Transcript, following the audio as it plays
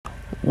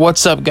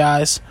What's up,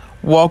 guys?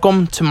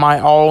 Welcome to my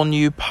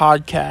all-new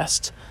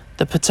podcast,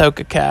 the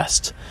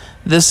Potokacast.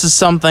 This is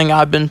something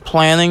I've been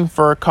planning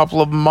for a couple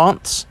of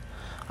months.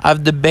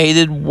 I've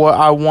debated what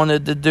I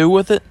wanted to do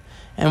with it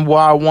and what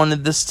I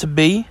wanted this to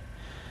be.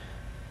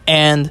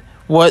 And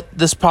what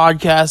this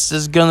podcast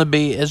is going to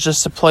be is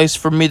just a place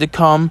for me to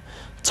come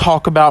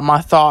talk about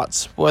my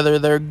thoughts, whether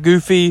they're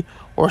goofy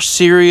or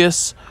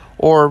serious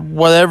or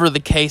whatever the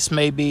case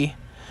may be.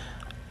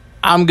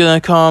 I'm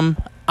going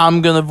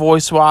to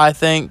voice what I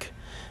think,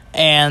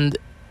 and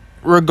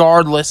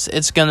regardless,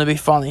 it's going to be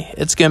funny.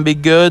 It's going to be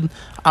good.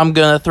 I'm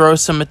going to throw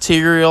some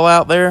material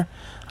out there.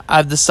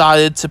 I've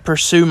decided to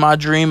pursue my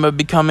dream of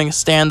becoming a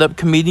stand-up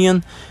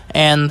comedian,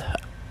 and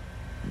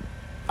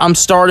I'm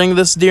starting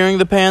this during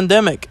the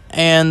pandemic,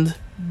 and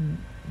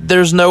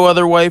there's no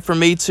other way for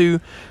me to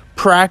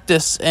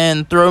practice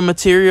and throw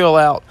material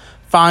out,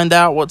 find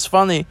out what's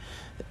funny,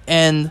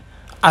 and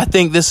I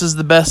think this is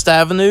the best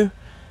avenue,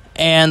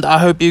 and I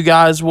hope you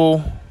guys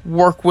will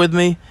work with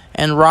me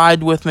and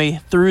ride with me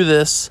through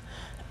this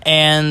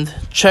and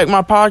check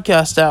my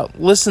podcast out.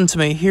 Listen to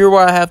me. Hear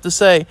what I have to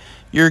say.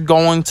 You're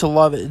going to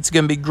love it. It's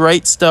going to be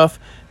great stuff,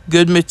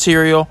 good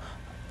material.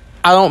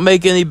 I don't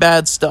make any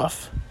bad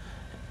stuff.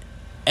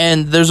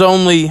 And there's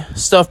only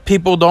stuff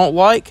people don't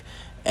like,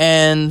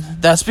 and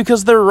that's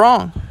because they're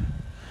wrong.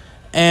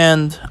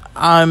 And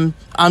I'm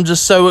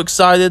just so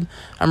excited.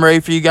 I'm ready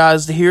for you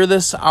guys to hear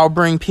this. I'll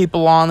bring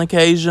people on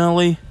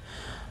occasionally.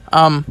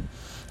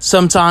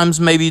 Sometimes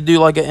maybe do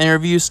like an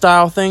interview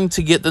style thing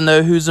to get to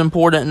know who's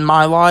important in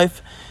my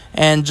life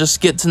and just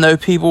get to know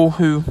people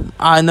who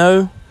I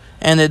know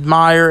and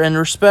admire and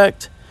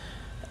respect.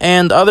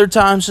 And other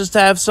times just to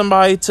have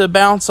somebody to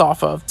bounce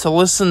off of, to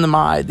listen to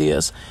my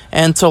ideas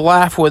and to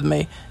laugh with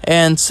me.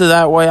 And so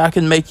that way I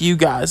can make you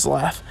guys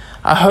laugh.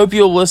 I hope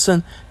you'll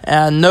listen, and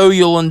I know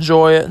you'll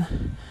enjoy it.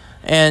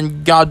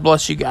 And God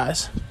bless you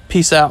guys.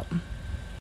 Peace out.